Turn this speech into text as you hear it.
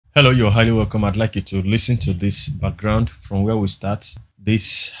Hello, you're highly welcome. I'd like you to listen to this background from where we start.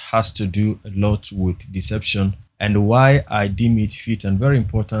 This has to do a lot with deception and why I deem it fit and very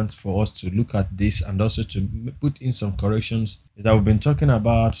important for us to look at this and also to put in some corrections is that we've been talking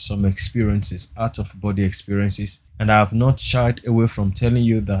about some experiences, out of body experiences, and I have not shied away from telling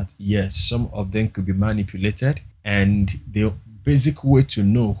you that yes, some of them could be manipulated, and the basic way to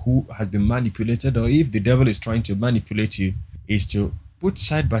know who has been manipulated or if the devil is trying to manipulate you is to put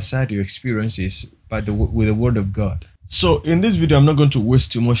side by side your experiences with the word of God. So in this video, I'm not going to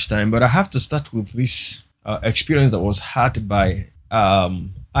waste too much time, but I have to start with this experience that was had by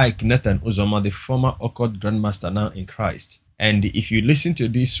Ike Nathan Uzoma, the former occult grandmaster now in Christ. And if you listen to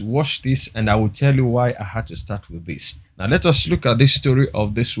this, watch this, and I will tell you why I had to start with this. Now let us look at this story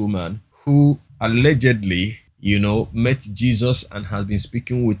of this woman who allegedly, met Jesus and has been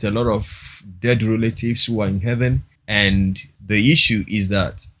speaking with a lot of dead relatives who are in heaven. And the issue is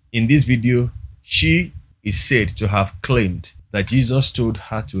that in this video, she is said to have claimed that Jesus told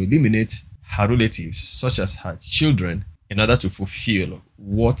her to eliminate her relatives, such as her children, in order to fulfill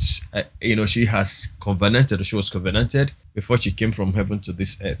what she has covenanted, or she was covenanted before she came from heaven to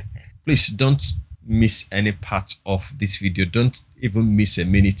this earth. Please don't miss any part of this video. Don't even miss a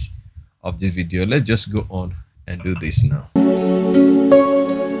minute of this video. Let's just go on and do this now.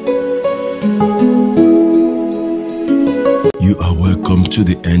 You are welcome to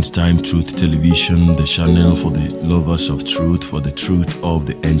the End Time Truth Television, the channel for the lovers of truth, for the truth of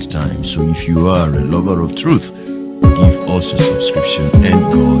the end time. So if you are a lover of truth, give us a subscription and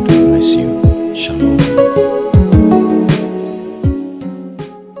God bless you. Shalom.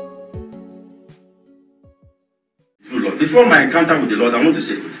 Before my encounter with the Lord, I want to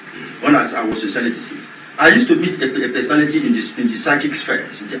say this. When I was sincerely deceived, I used to meet a personality in the psychic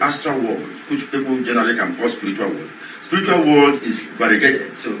spheres, in the astral world, which people generally can call spiritual world. Spiritual world is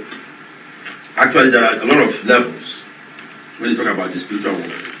variegated, so actually there are a lot of levels when you talk about the spiritual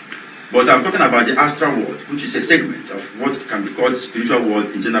world. But I'm talking about the astral world, which is a segment of what can be called the spiritual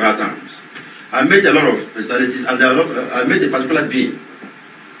world in general terms. I met a lot of personalities, and I met a particular being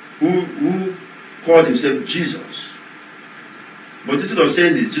who called himself Jesus. But instead of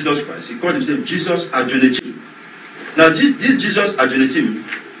saying this Jesus Christ, he called himself Jesus Adjonitim. Now this Jesus Adjonitim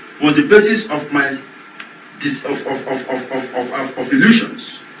was the basis of my of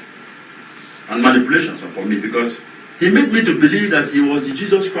illusions and manipulations upon me, because he made me to believe that he was the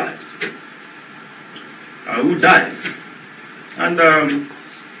Jesus Christ who died. And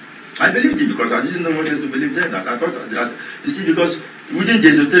I believed him because I didn't know what else to believe then. I thought that, you see, because within the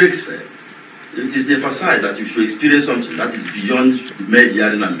esoteric sphere, it is emphasized that you should experience something that is beyond the mere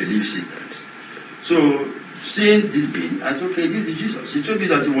hearing and belief systems. So seeing this being, I said, okay, this is Jesus. He told me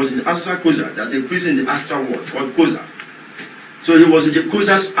that he was in the astral Koza. There's a prison in the astral world called Koza. So he was in the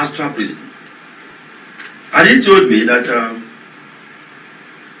Koza's astral prison. And he told me that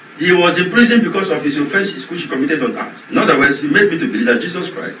he was in prison because of his offenses which he committed on earth. In other words, he made me to believe that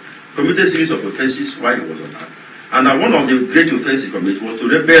Jesus Christ committed a series of offenses while he was on earth. And that one of the great offenses he committed was to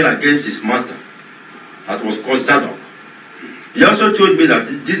rebel against his master, that was called Zadok. He also told me that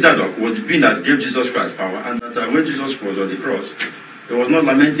this Zadok was the being that gave Jesus Christ power, and that when Jesus was on the cross, he was not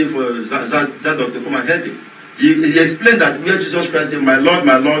lamenting for Zadok to come and help him. He explained that where Jesus Christ said, my Lord,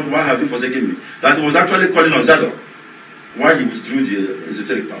 why have you forsaken me?" That he was actually calling on Zadok while he withdrew the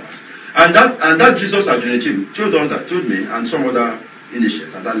esoteric powers. And that Jesus Adjonitim told me and some other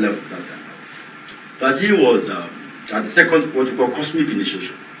initiates at that level that he was at the second, what we call cosmic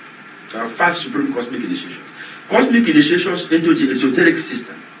initiation. There are 5 supreme cosmic initiations. Cosmic initiations into the esoteric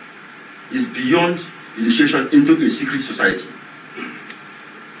system is beyond initiation into a secret society.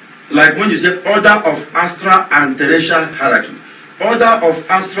 Like when you say order of astral and terrestrial hierarchy. Order of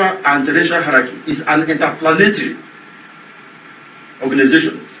astral and terrestrial hierarchy is an interplanetary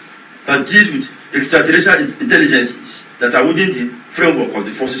organization that deals with extraterrestrial intelligences that are within the framework of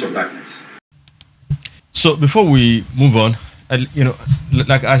the forces of darkness. So before we move on,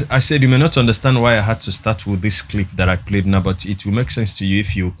 like I said, you may not understand why I had to start with this clip that I played now, but it will make sense to you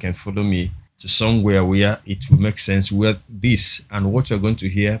if you can follow me to somewhere where it will make sense, where this and what you're going to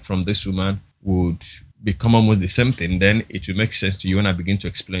hear from this woman would become almost the same thing. Then it will make sense to you when I begin to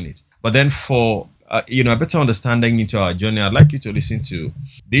explain it. But then for a better understanding into our journey, I'd like you to listen to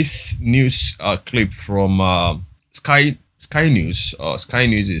this news clip from Sky News. Sky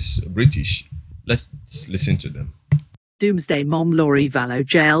News is British. Let's listen to them. Doomsday mom Laurie Vallow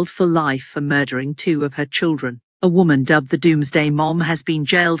jailed for life for murdering 2 of her children. A woman dubbed the Doomsday Mom has been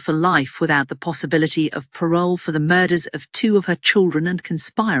jailed for life without the possibility of parole for the murders of 2 of her children and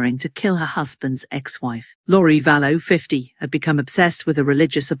conspiring to kill her husband's ex-wife. Lori Vallow, 50, had become obsessed with a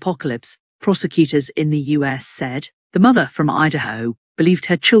religious apocalypse, prosecutors in the US said. The mother from Idaho believed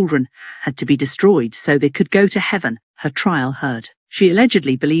her children had to be destroyed so they could go to heaven, her trial heard. She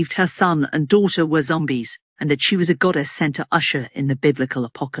allegedly believed her son and daughter were zombies and that she was a goddess sent to usher in the biblical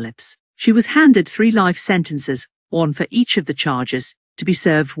apocalypse. She was handed 3 life sentences, one for each of the charges, to be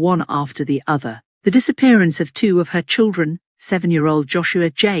served one after the other. The disappearance of 2 of her children, 7-year-old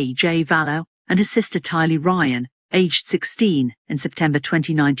Joshua J. Vallow and his sister Tylee Ryan, aged 16, in September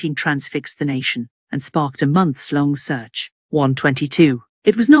 2019 transfixed the nation and sparked a months-long search. 122.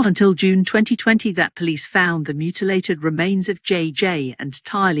 It was not until June 2020 that police found the mutilated remains of JJ and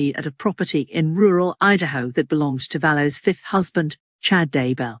Tylee at a property in rural Idaho that belonged to Vallow's 5th husband, Chad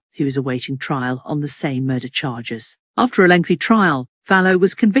Daybell, who was awaiting trial on the same murder charges. After a lengthy trial, Vallow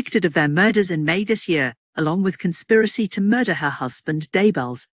was convicted of their murders in May this year, along with conspiracy to murder her husband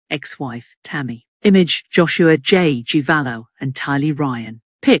Daybell's ex-wife, Tammy. Image Joshua J. Vallow and Tylee Ryan.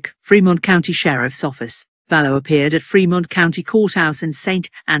 Pic, Fremont County Sheriff's Office. Vallow appeared at Fremont County Courthouse in St.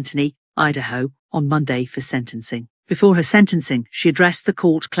 Anthony, Idaho, on Monday for sentencing. Before her sentencing, she addressed the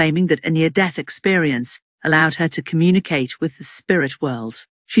court claiming that a near-death experience allowed her to communicate with the spirit world.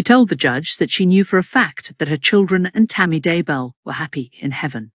 She told the judge that she knew for a fact that her children and Tammy Daybell were happy in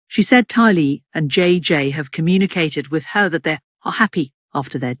heaven. She said Tylee and JJ have communicated with her that they are happy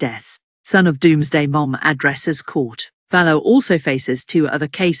after their deaths. Son of Doomsday Mom addresses court. Vallow also faces 2 other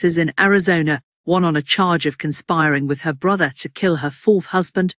cases in Arizona, one on a charge of conspiring with her brother to kill her 4th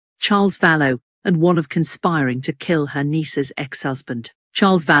husband, Charles Vallow, and one of conspiring to kill her niece's ex-husband.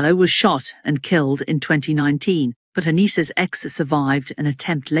 Charles Vallow was shot and killed in 2019, but her niece's ex survived an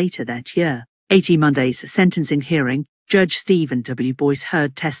attempt later that year. 80 Monday's sentencing hearing, Judge Stephen W. Boyce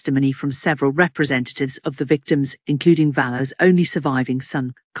heard testimony from several representatives of the victims, including Vallow's only surviving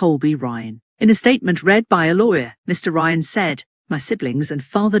son, Colby Ryan. In a statement read by a lawyer, Mr. Ryan said, "My siblings and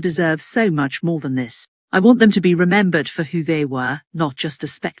father deserve so much more than this. I want them to be remembered for who they were, not just a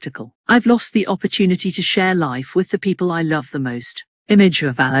spectacle. I've lost the opportunity to share life with the people I love the most." Image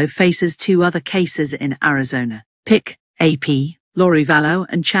of Vallow faces 2 other cases in Arizona. Pic, AP. Lori Vallow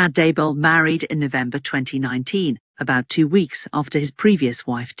and Chad Daybell married in November 2019, about 2 weeks after his previous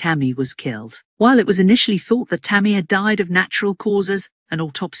wife Tammy was killed. While it was initially thought that Tammy had died of natural causes, an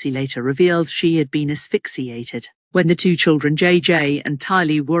autopsy later revealed she had been asphyxiated. When the 2 children JJ and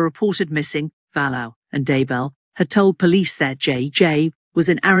Tylee were reported missing, Vallow and Daybell had told police that JJ was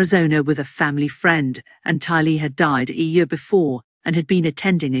in Arizona with a family friend and Tylee had died a year before and had been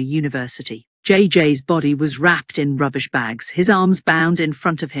attending a university. JJ's body was wrapped in rubbish bags, his arms bound in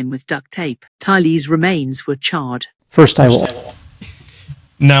front of him with duct tape. Tylee's remains were charred. First, I will.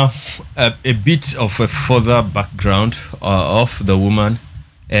 Now, a bit of a further background of the woman,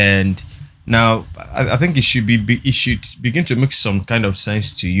 and now I think it should begin to make some kind of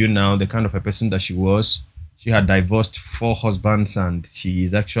sense to you now. The kind of a person that she was. She had divorced 4 husbands, and she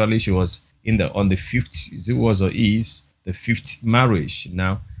was on the 5th. It was or is the 5th marriage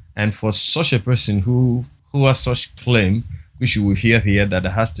now. And for such a person who has such claim, which you will hear here, that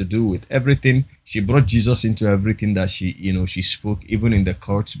has to do with everything. She brought Jesus into everything that she spoke, even in the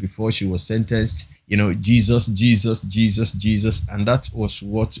courts before she was sentenced. Jesus, Jesus, Jesus, Jesus. And that was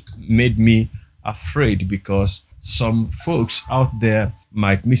what made me afraid, because some folks out there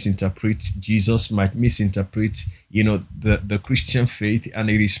might misinterpret Jesus, might misinterpret, the Christian faith, and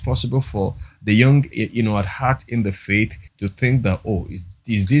it is possible for the young, at heart in the faith to think that, oh,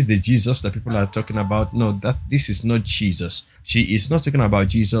 is this the Jesus that people are talking about? No, this is not Jesus. She is not talking about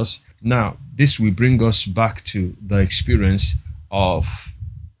Jesus. Now, this will bring us back to the experience of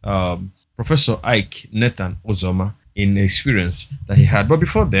Professor Ike Nathan Ozoma, in the experience that he had. But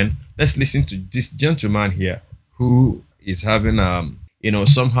before then, let's listen to this gentleman here who is having,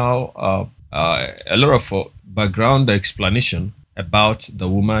 somehow a lot of background explanation about the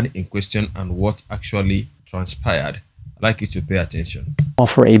woman in question and what actually transpired. I'd like you to pay attention.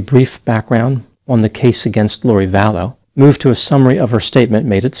 Offer a brief background on the case against Lori Vallow, move to a summary of her statement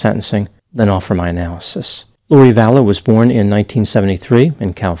made at sentencing, then offer my analysis. Lori Vallow was born in 1973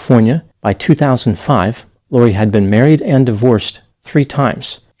 in California. By 2005, Lori had been married and divorced 3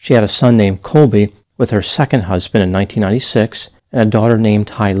 times. She had a son named Colby with her second husband in 1996, and a daughter named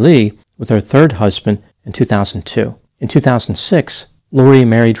Tylee with her third husband in 2002. In 2006, Lori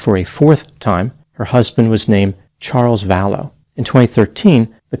married for a 4th time. Her husband was named Charles Vallow. In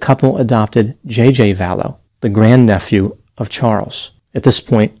 2013, the couple adopted JJ Vallow, the grandnephew of Charles. At this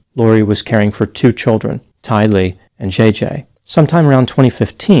point, Lori was caring for 2 children. Ty Lee, and JJ. Sometime around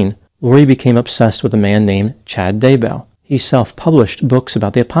 2015, Lori became obsessed with a man named Chad Daybell. He self-published books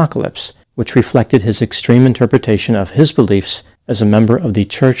about the apocalypse, which reflected his extreme interpretation of his beliefs as a member of the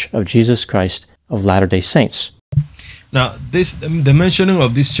Church of Jesus Christ of Latter-day Saints. Now, the mentioning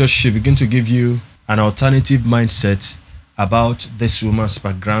of this church should begin to give you an alternative mindset about this woman's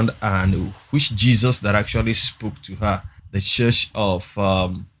background and which Jesus that actually spoke to her, the Church of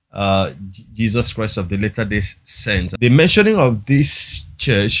Jesus Christ of the Latter-day Saints. The mentioning of this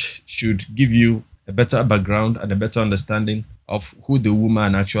church should give you a better background and a better understanding of who the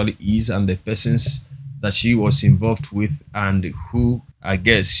woman actually is and the persons that she was involved with and who, I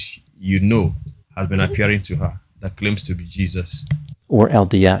guess, has been appearing to her that claims to be Jesus. Or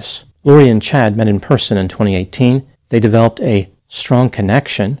LDS. Lori and Chad met in person in 2018. They developed a strong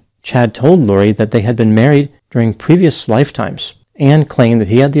connection. Chad told Lori that they had been married during previous lifetimes and claimed that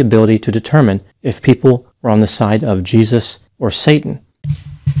he had the ability to determine if people were on the side of Jesus or Satan.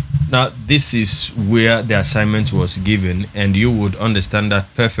 Now, this is where the assignment was given, and you would understand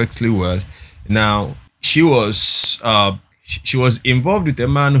that perfectly well. Now, she was involved with a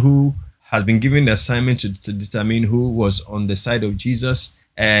man who has been given the assignment to determine who was on the side of Jesus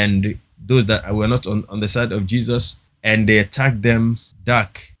and those that were not on the side of Jesus, and they attacked them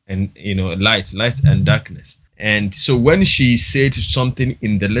dark and light and darkness. And so when she said something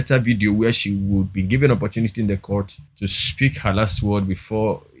in the later video where she would be given opportunity in the court to speak her last word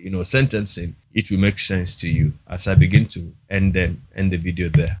before sentencing, it will make sense to you as I begin to end the video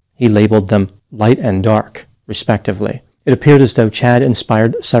there. He labeled them light and dark, respectively. It appeared as though Chad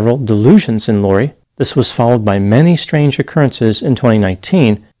inspired several delusions in Lori. This was followed by many strange occurrences in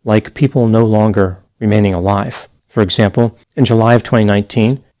 2019, like people no longer remaining alive. For example, in July of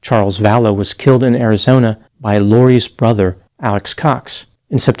 2019, Charles Vallow was killed in Arizona by Lori's brother, Alex Cox.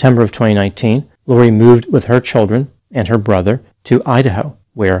 In September of 2019, Lori moved with her children and her brother to Idaho,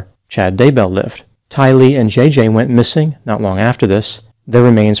 where Chad Daybell lived. Ty Lee and JJ went missing not long after this. Their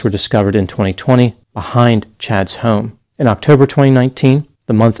remains were discovered in 2020 behind Chad's home. In October 2019,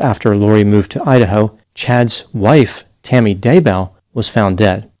 the month after Lori moved to Idaho, Chad's wife, Tammy Daybell, was found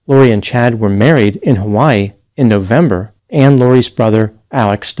dead. Lori and Chad were married in Hawaii in November, and Lori's brother,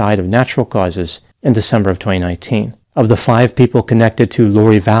 Alex, died of natural causes in December of 2019. Of the 5 people connected to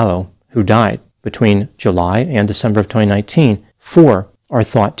Lori Vallow who died between July and December of 2019, 4 are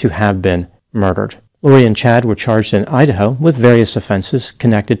thought to have been murdered. Lori and Chad were charged in Idaho with various offenses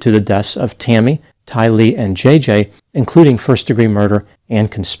connected to the deaths of Tammy, Ty Lee, and JJ, including first-degree murder and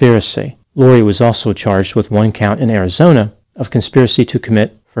conspiracy. Lori was also charged with 1 count in Arizona of conspiracy to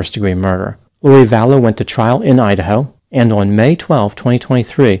commit first-degree murder. Lori Vallow went to trial in Idaho, and on May 12,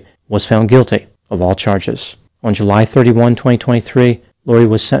 2023, was found guilty of all charges. On July 31, 2023, Lori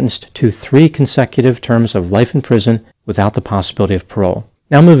was sentenced to 3 consecutive terms of life in prison without the possibility of parole.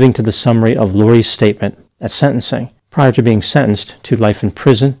 Now moving to the summary of Lori's statement at sentencing. Prior to being sentenced to life in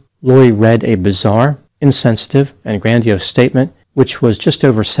prison, Lori read a bizarre, insensitive, and grandiose statement, which was just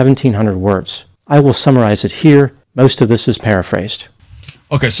over 1,700 words. I will summarize it here. Most of this is paraphrased.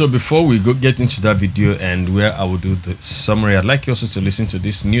 Okay, so before we get into that video and where I will do the summary, I'd like you also to listen to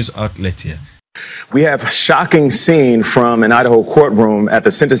this news outlet here. We have a shocking scene from an Idaho courtroom at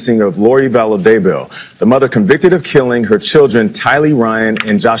the sentencing of Lori Vallow Daybell, the mother convicted of killing her children Ty Lee Ryan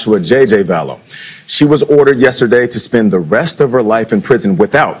and Joshua J.J. Vallow. She was ordered yesterday to spend the rest of her life in prison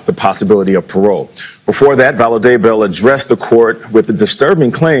without the possibility of parole. Before that, Vallow Daybell addressed the court with the disturbing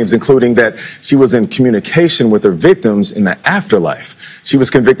claims, including that she was in communication with her victims in the afterlife. She was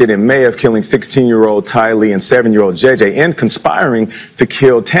convicted in May of killing 16-year-old Ty Lee and 7-year-old JJ and conspiring to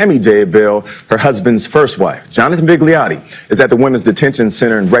kill Tammy Daybell, her husband's first wife. Jonathan Vigliotti is at the Women's Detention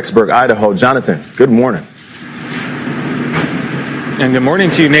Center in Rexburg, Idaho. Jonathan, good morning. And good morning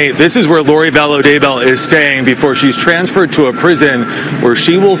to you, Nate. This is where Lori Vallow Daybell is staying before she's transferred to a prison where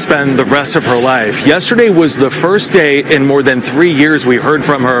she will spend the rest of her life. Yesterday was the first day in more than 3 years we heard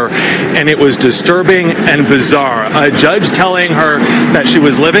from her, and it was disturbing and bizarre. A judge telling her that she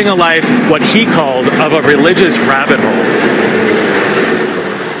was living a life, what he called, of a religious rabbit hole.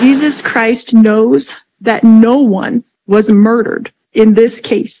 Jesus Christ knows that no one was murdered in this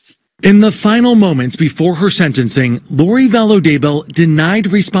case. In the final moments before her sentencing, Lori Vallow Daybell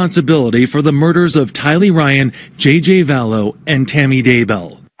denied responsibility for the murders of Ty Lee Ryan, J.J. Vallow, and Tammy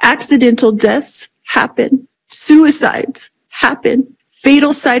Daybell. Accidental deaths happen. Suicides happen.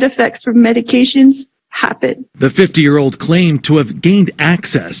 Fatal side effects from medications happen. The 50-year-old claimed to have gained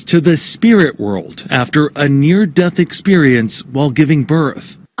access to the spirit world after a near-death experience while giving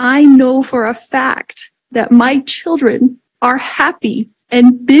birth. I know for a fact that my children are happy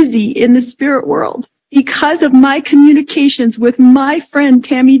and busy in the spirit world. Because of my communications with my friend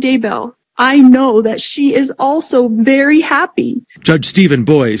Tammy Daybell, I know that she is also very happy. Judge Stephen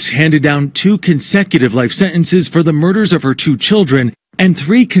Boyce handed down 2 consecutive life sentences for the murders of her 2 children and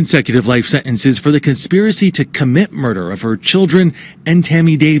 3 consecutive life sentences for the conspiracy to commit murder of her children and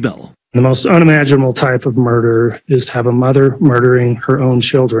Tammy Daybell. The most unimaginable type of murder is to have a mother murdering her own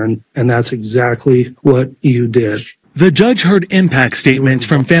children, and that's exactly what you did. The judge heard impact statements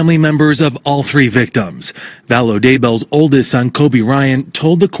from family members of all 3 victims. Vallow Daybell's oldest son, Kobe Ryan,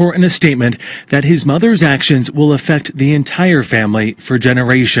 told the court in a statement that his mother's actions will affect the entire family for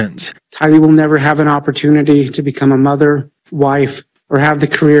generations. Tylee will never have an opportunity to become a mother, wife, or have the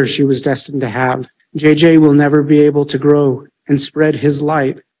career she was destined to have. JJ will never be able to grow and spread his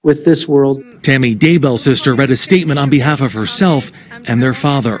light with this world. Tammy Daybell's sister read a statement on behalf of herself and their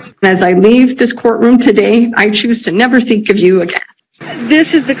father. As I leave this courtroom today, I choose to never think of you again.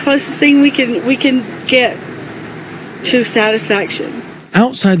 This is the closest thing we can get to satisfaction.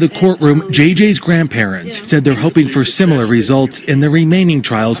 Outside the courtroom, JJ's grandparents said they're hoping for similar results in the remaining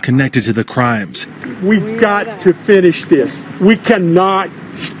trials connected to the crimes. We've got to finish this. We cannot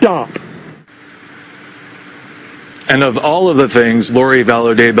stop. And of all of the things Lori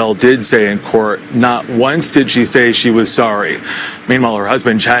Vallow Daybell did say in court, not once did she say she was sorry. Meanwhile, her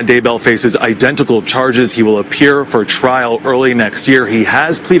husband, Chad Daybell, faces identical charges. He will appear for trial early next year. He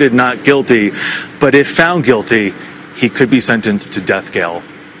has pleaded not guilty, but if found guilty, he could be sentenced to death jail.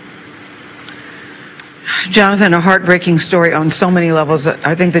 Jonathan, a heartbreaking story on so many levels.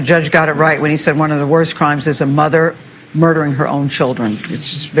 I think the judge got it right when he said one of the worst crimes is a mother murdering her own children. It's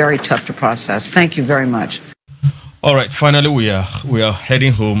just very tough to process. Thank you very much. All right, finally we are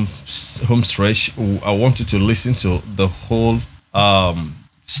heading home stretch. I want you to listen to the whole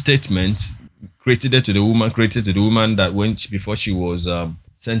statement created to the woman that went before she was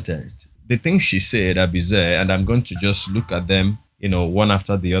sentenced. The things she said are bizarre, and I'm going to just look at them, one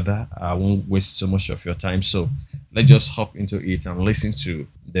after the other. I won't waste so much of your time. So let's just hop into it and listen to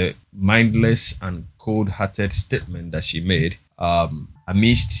the mindless and cold-hearted statement that she made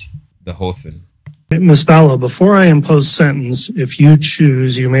amidst the whole thing. Ms. Vallow, before I impose sentence, if you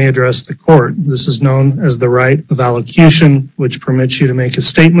choose, you may address the court. This is known as the right of allocution, which permits you to make a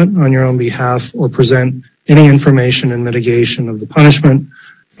statement on your own behalf or present any information in mitigation of the punishment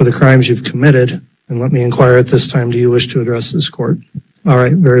for the crimes you've committed. And let me inquire at this time, do you wish to address this court? All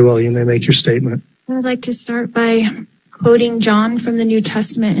right, very well, you may make your statement. I would like to start by quoting John from the New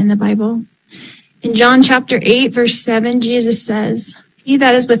Testament in the Bible. In John chapter 8, verse 7, Jesus says, "He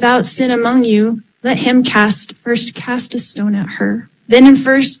that is without sin among you, let him first cast a stone at her." Then in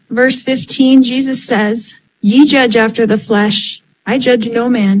verse 15, Jesus says, "Ye judge after the flesh, I judge no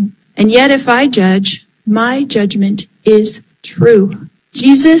man. And yet if I judge, my judgment is true."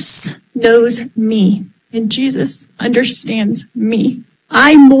 Jesus knows me, and Jesus understands me.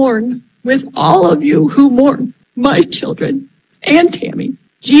 I mourn with all of you who mourn my children and Tammy.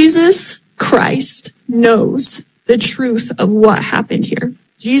 Jesus Christ knows the truth of what happened here.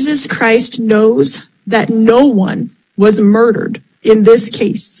 Jesus Christ knows that no one was murdered in this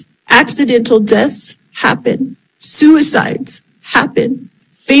case. Accidental deaths happen. Suicides happen.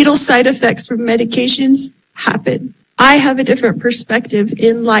 Fatal side effects from medications happen. I have a different perspective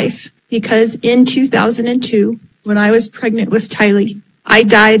in life because in 2002, when I was pregnant with Tylee, I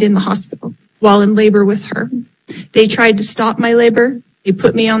died in the hospital while in labor with her. They tried to stop my labor. They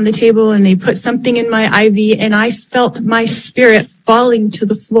put me on the table and they put something in my IV, and I felt my spirit falling to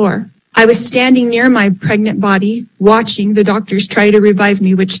the floor. I was standing near my pregnant body, watching the doctors try to revive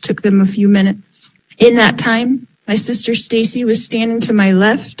me, which took them a few minutes. In that time, my sister Stacy was standing to my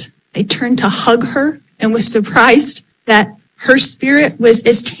left. I turned to hug her and was surprised that her spirit was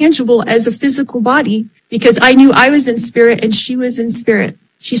as tangible as a physical body because I knew I was in spirit and she was in spirit.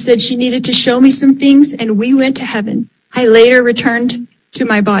 She said she needed to show me some things, and we went to heaven. I later returned to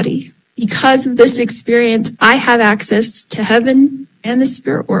my body. Because of this experience, I have access to heaven and the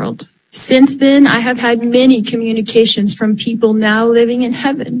spirit world. Since then, I have had many communications from people now living in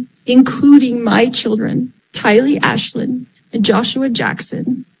heaven, including my children, Tylee Ashlyn and Joshua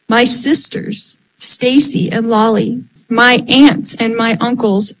Jackson, my sisters, Stacy and Lolly, my aunts and my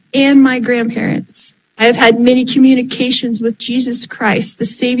uncles, and my grandparents. I have had many communications with Jesus Christ, the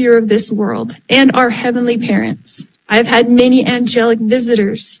Savior of this world, and our heavenly parents. I've had many angelic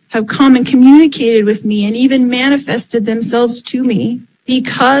visitors have come and communicated with me and even manifested themselves to me.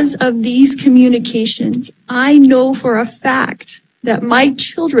 Because of these communications, I know for a fact that my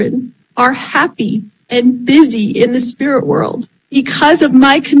children are happy and busy in the spirit world. Because of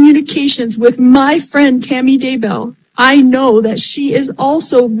my communications with my friend Tammy Daybell, I know that she is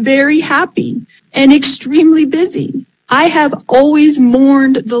also very happy and extremely busy. I have always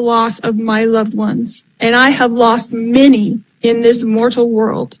mourned the loss of my loved ones, and I have lost many in this mortal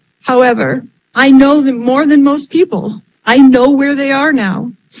world. However, I know them more than most people. I know where they are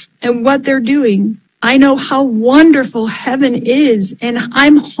now and what they're doing. I know how wonderful heaven is, and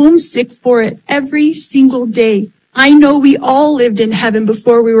I'm homesick for it every single day. I know we all lived in heaven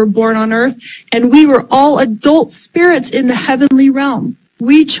before we were born on earth, and we were all adult spirits in the heavenly realm.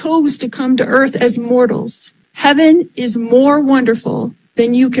 We chose to come to earth as mortals. Heaven is more wonderful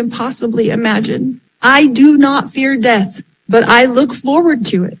than you can possibly imagine. I do not fear death, but I look forward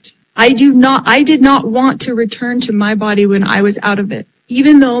to it. I did not want to return to my body when I was out of it.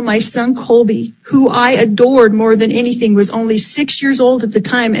 Even though my son Colby, who I adored more than anything, was only 6 years old at the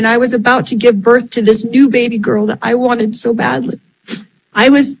time, and I was about to give birth to this new baby girl that I wanted so badly. I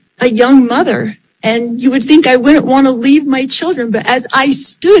was a young mother, and you would think I wouldn't want to leave my children, but as I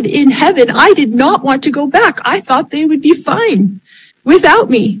stood in heaven, I did not want to go back. I thought they would be fine without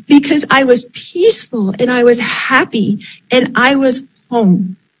me because I was peaceful and I was happy and I was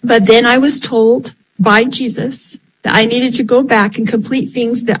home. But then I was told by Jesus that I needed to go back and complete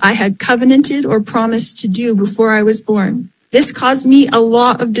things that I had covenanted or promised to do before I was born. This caused me a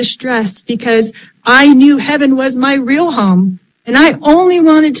lot of distress because I knew heaven was my real home, and I only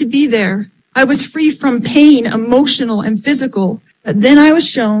wanted to be there. I was free from pain, emotional and physical. But then I was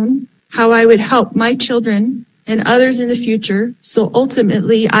shown how I would help my children and others in the future. So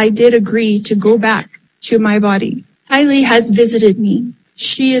ultimately, I did agree to go back to my body. Kylie has visited me.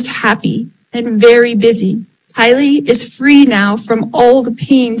 She is happy and very busy. Kylie is free now from all the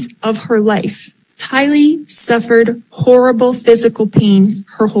pains of her life. Kylie suffered horrible physical pain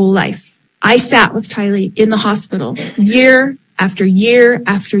her whole life. I sat with Kylie in the hospital year after year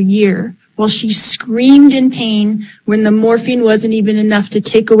after year while she screamed in pain when the morphine wasn't even enough to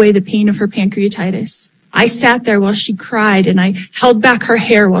take away the pain of her pancreatitis. I sat there while she cried and I held back her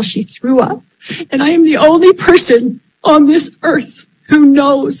hair while she threw up. And I am the only person on this earth who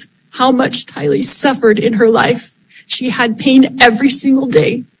knows how much Kylie suffered in her life. She had pain every single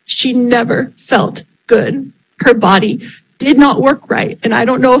day. She never felt good. Her body did not work right. And I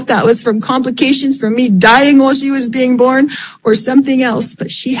don't know if that was from complications from me dying while she was being born or something else,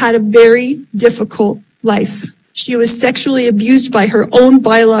 but she had a very difficult life. She was sexually abused by her own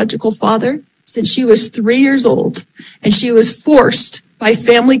biological father since she was 3 years old, and she was forced by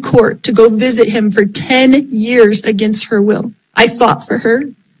family court to go visit him for 10 years against her will. I fought for her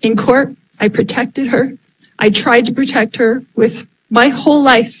in court. I protected her. I tried to protect her with my whole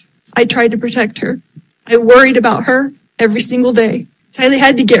life. I tried to protect her. I worried about her every single day. Kylie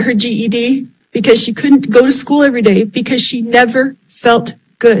had to get her GED because she couldn't go to school every day because she never felt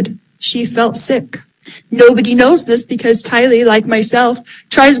good. She felt sick. Nobody knows this because Kylie, like myself,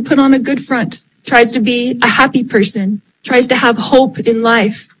 tries to put on a good front, tries to be a happy person, tries to have hope in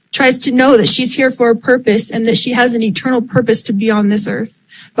life, tries to know that she's here for a purpose and that she has an eternal purpose to be on this earth.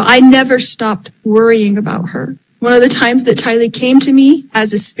 But I never stopped worrying about her. One of the times that Kylie came to me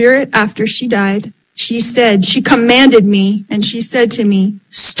as a spirit after she died, she commanded me and she said to me,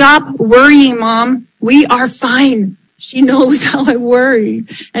 "Stop worrying, Mom. We are fine." She knows how I worry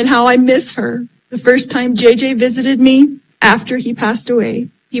and how I miss her. The first time JJ visited me after he passed away,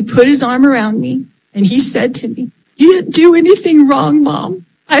 he put his arm around me and he said to me, "You didn't do anything wrong, Mom.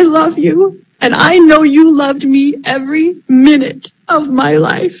 I love you. And I know you loved me every minute of my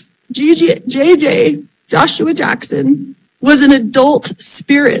life." JJ, Joshua Jackson, was an adult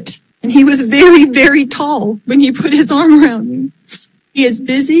spirit. And he was very, very tall when he put his arm around me. He is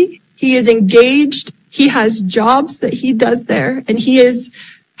busy. He is engaged. He has jobs that he does there. And he is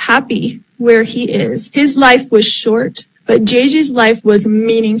happy where he is. His life was short, but JJ's life was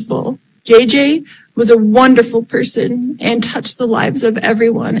meaningful. JJ was a wonderful person and touched the lives of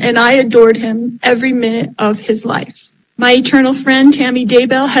everyone. And I adored him every minute of his life. My eternal friend, Tammy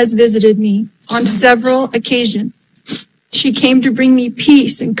Daybell, has visited me on several occasions. She came to bring me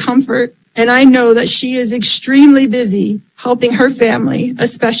peace and comfort, and I know that she is extremely busy helping her family,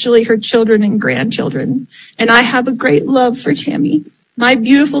 especially her children and grandchildren. And I have a great love for Tammy. My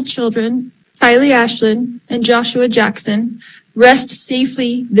beautiful children, Kylie Ashlyn and Joshua Jackson, rest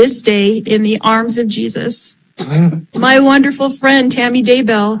safely this day in the arms of Jesus. My wonderful friend, Tammy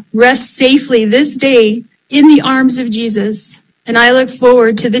Daybell, rests safely this day in the arms of Jesus. And I look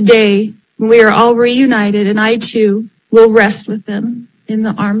forward to the day when we are all reunited, and I too will rest with them in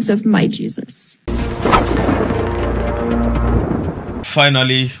the arms of my Jesus.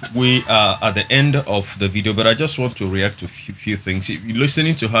 finally, we are at the end of the video, but I just want to react to a few things. If you're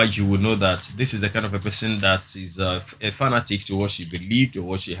listening to her, you will know that this is the kind of a person that is a fanatic to what she believed or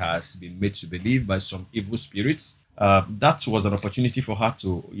what she has been made to believe by some evil spirits. That was an opportunity for her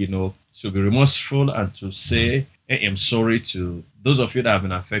to, to be remorseful and to say, I am sorry to those of you that have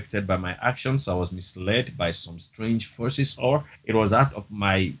been affected by my actions. I was misled by some strange forces, or it was out of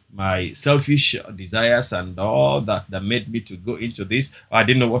my selfish desires and all that made me to go into this. I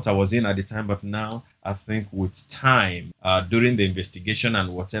didn't know what I was in at the time, but now I think with time, during the investigation and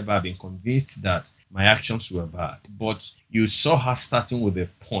whatever, I've been convinced that my actions were bad. But you saw her starting with a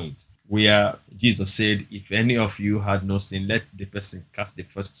point where Jesus said, if any of you had no sin, let the person cast the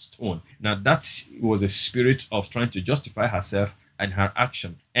first stone. Now that was a spirit of trying to justify herself and her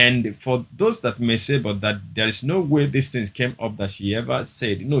action. And for those that may say, but that there is no way these things came up that she ever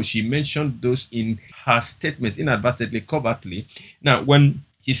said. No, she mentioned those in her statements inadvertently, covertly. Now, when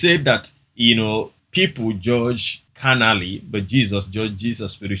she said that, people judge carnally, but Jesus judged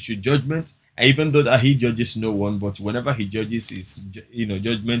Jesus' spiritual judgment. Even though that he judges no one, but whenever he judges, his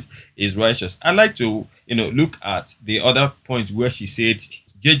judgment is righteous. I like to look at the other point where she said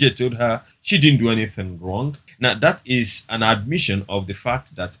JJ told her she didn't do anything wrong. Now that is an admission of the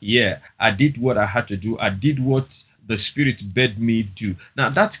fact that, yeah, I did what I had to do. I did what the Spirit bade me do. Now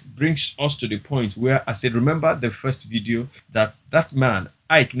that brings us to the point where I said, remember the first video that man,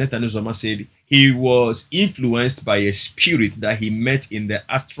 Ike Netanuzoma, said he was influenced by a spirit that he met in the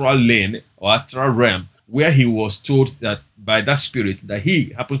astral lane or astral realm, where he was told that by that spirit that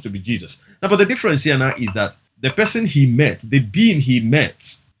he happened to be Jesus. Now, but the difference here now is that the person he met, the being he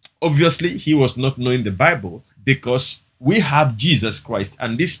met, obviously he was not knowing the Bible, because we have Jesus Christ,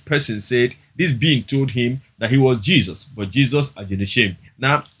 and this person said, this being told him that he was Jesus, but Jesus are the shame.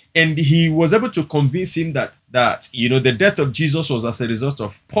 Now, and he was able to convince him that the death of Jesus was as a result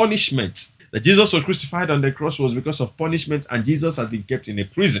of punishment. That Jesus was crucified on the cross was because of punishment, and Jesus had been kept in a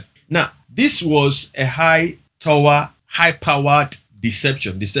prison. Now, this was a high-powered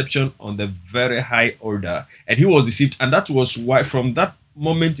deception on the very high order, and he was deceived, and that was why from that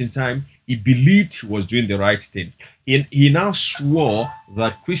moment in time he believed he was doing the right thing. He now swore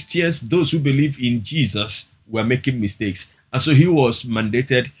that Christians, those who believe in Jesus, were making mistakes, and so he was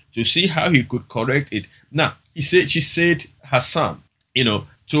mandated to see how he could correct it. Now, she said her son,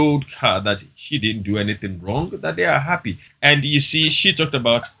 told her that she didn't do anything wrong, that they are happy. And you see, she talked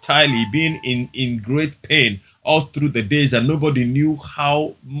about Tylee being in great pain all through the days, and nobody knew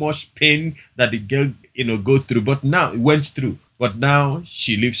how much pain that the girl, go through, but now it went through. But now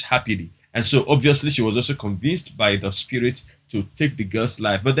she lives happily. And so obviously she was also convinced by the Spirit to take the girl's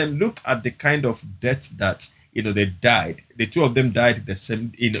life. But then look at the kind of death that they died. The two of them died in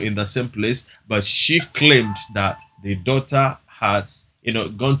the same place, but she claimed that the daughter has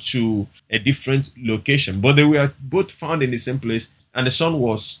gone to a different location, but they were both found in the same place, and the son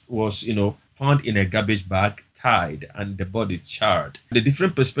was found in a garbage bag, tied, and the body charred. The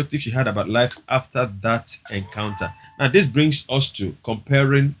different perspective she had about life after that encounter. Now this brings us to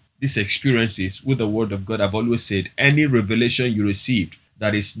comparing these experiences with the Word of God. I've always said, any revelation you received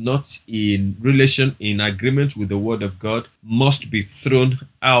that is not in relation, in agreement with the Word of God, must be thrown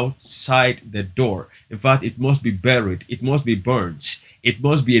outside the door. In fact, it must be buried. It must be burnt. It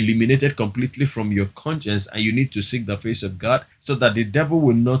must be eliminated completely from your conscience, and you need to seek the face of God so that the devil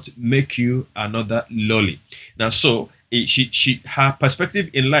will not make you another lolly. Now, so her perspective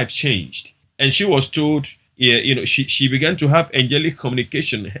in life changed, and she was told, she began to have angelic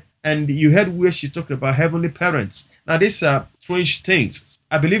communication, and you heard where she talked about heavenly parents. Now, these are strange things.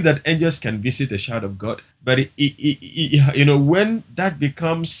 I believe that angels can visit a child of God, but when that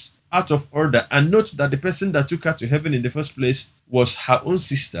becomes out of order, and note that the person that took her to heaven in the first place was her own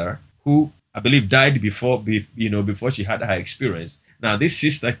sister, who I believe died before she had her experience. Now this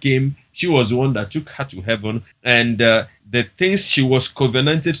sister came, she was the one that took her to heaven, and the things she was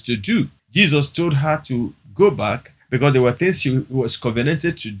covenanted to do, Jesus told her to go back, because there were things she was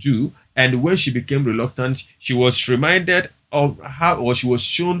covenanted to do, and when she became reluctant, she was reminded of how, or she was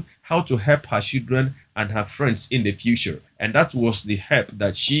shown how to help her children and her friends in the future. And that was the help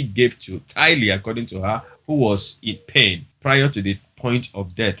that she gave to Tylee, according to her, who was in pain prior to the point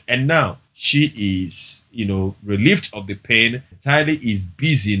of death. And now she is, relieved of the pain. Tylee is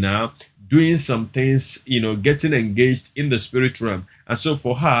busy now doing some things, getting engaged in the spirit realm. And so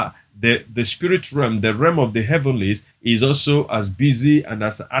for her, the spirit realm, the realm of the heavenlies, is also as busy and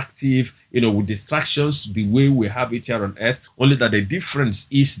as active, with distractions the way we have it here on earth. Only that the difference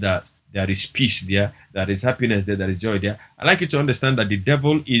is that there is peace there, there is happiness there, there is joy there. I like you to understand that the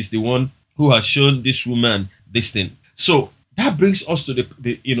devil is the one who has shown this woman this thing. So that brings us to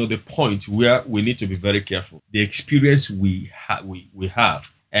the point where we need to be very careful. The experience we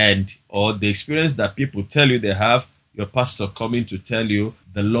have, and or the experience that people tell you they have, your pastor coming to tell you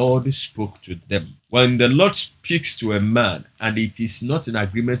the Lord spoke to them. When the Lord speaks to a man and it is not in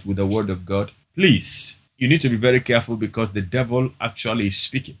agreement with the word of God, please, you need to be very careful, because the devil actually is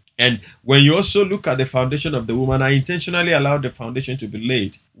speaking. And when you also look at the foundation of the woman, I intentionally allowed the foundation to be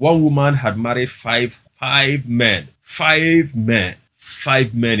laid. One woman had married five men in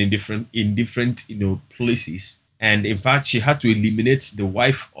different places. And in fact, she had to eliminate the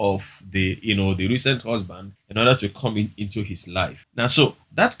wife of the recent husband in order to come into his life. Now, so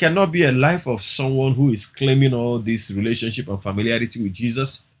that cannot be a life of someone who is claiming all this relationship and familiarity with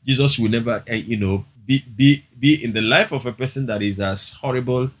Jesus. Jesus will never, be in the life of a person that is as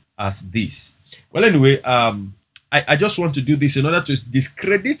horrible as this. Well, anyway, I just want to do this in order to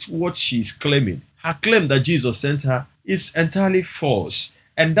discredit what she's claiming. Her claim that Jesus sent her is entirely false.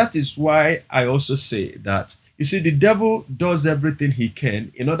 And that is why I also say that, you see, the devil does everything he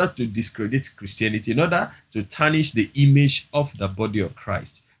can in order to discredit Christianity, in order to tarnish the image of the body of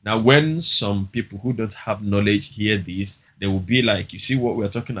Christ. Now, when some people who don't have knowledge hear this, they will be like, you see what we're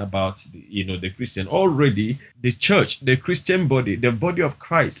talking about, the Christian. Already, the church, the Christian body, the body of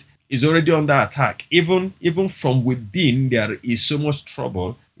Christ is already under attack. Even from within, there is so much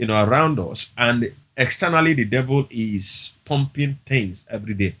trouble, around us. And externally, the devil is pumping things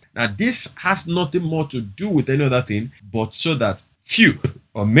every day. Now, this has nothing more to do with any other thing, but so that few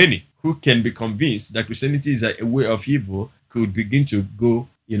or many who can be convinced that Christianity is a way of evil could begin to go,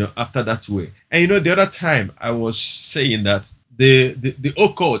 after that way. And the other time I was saying that the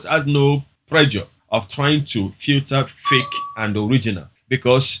occult has no pressure of trying to filter fake and original,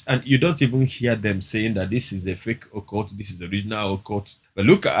 and you don't even hear them saying that this is a fake occult, this is original occult. But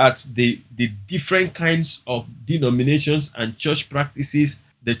look at the different kinds of denominations and church practices.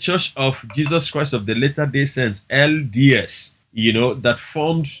 The Church of Jesus Christ of the Latter-day Saints, LDS, that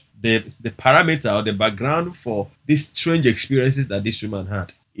formed the parameter or the background for these strange experiences that this woman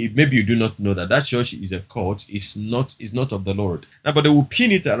had. Maybe you do not know that church is a cult, is not of the Lord. Now, but they will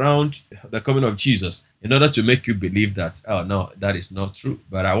pin it around the coming of Jesus in order to make you believe that, oh no, that is not true.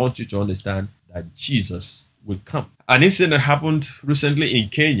 But I want you to understand that Jesus will come. An incident happened recently in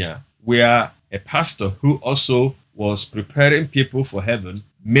Kenya where a pastor who also was preparing people for heaven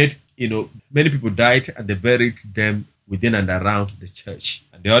many people died and they buried them within and around the church.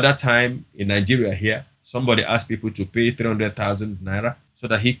 And the other time in Nigeria here, somebody asked people to pay 300,000 naira so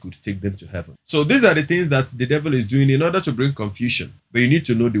that he could take them to heaven. So these are the things that the devil is doing in order to bring confusion. But you need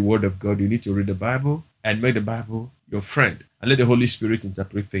to know the word of God. You need to read the Bible and make the Bible your friend. And let the Holy Spirit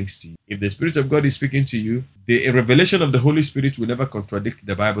interpret things to you. If the Spirit of God is speaking to you, the revelation of the Holy Spirit will never contradict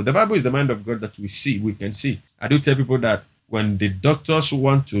the Bible. The Bible is the mind of God that we can see. I do tell people that when the doctors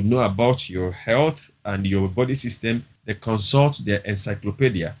want to know about your health and your body system, they consult their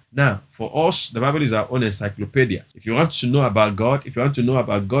encyclopedia. Now, for us, the Bible is our own encyclopedia. If you want to know about God, if you want to know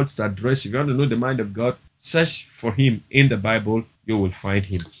about God's address, if you want to know the mind of God, search for him in the Bible, you will find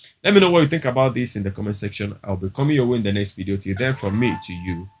him. Let me know what you think about this in the comment section. I'll be coming your way in the next video. Till then, from me to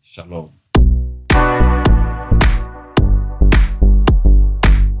you, shalom.